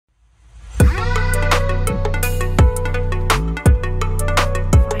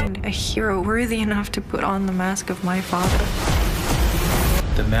hero worthy enough to put on the mask of my father.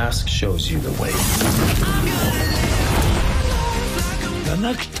 The mask shows you the way. The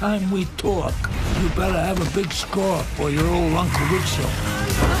next time we talk, you better have a big score for your old Uncle Richard.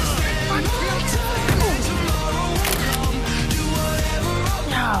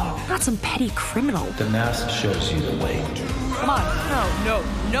 No, not some petty criminal. The mask shows you the way. Come on.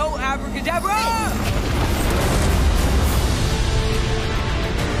 No abracadabra!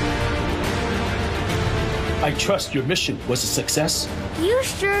 I trust your mission was a success. You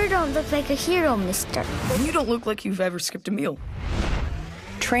sure don't look like a hero, mister. You don't look like you've ever skipped a meal.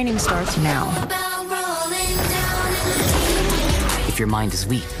 Training starts now. If your mind is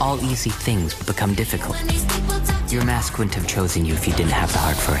weak, all easy things will become difficult. Your mask wouldn't have chosen you if you didn't have the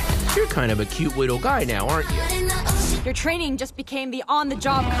heart for it. You're kind of a cute little guy now, aren't you? Your training just became the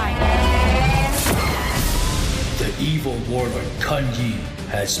on-the-job kind. The evil warlord Kun Yi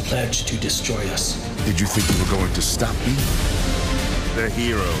has pledged to destroy us. Did you think you were going to stop me? The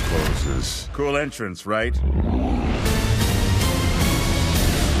hero poses. Cool entrance, right?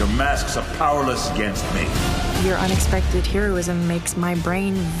 Your masks are powerless against me. Your unexpected heroism makes my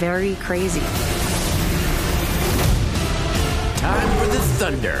brain very crazy. Time for the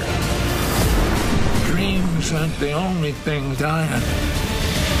thunder. Dreams aren't the only thing dying.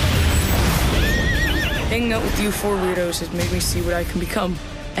 Hanging out with you four weirdos has made me see what I can become.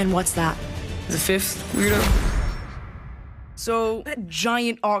 And what's that? The fifth weirdo. So, that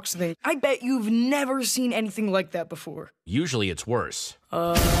giant ox thing, I bet you've never seen anything like that before. Usually it's worse.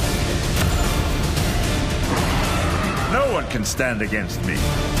 No one can stand against me.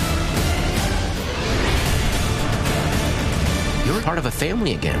 You're part of a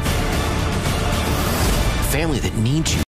family again. A family that needs you.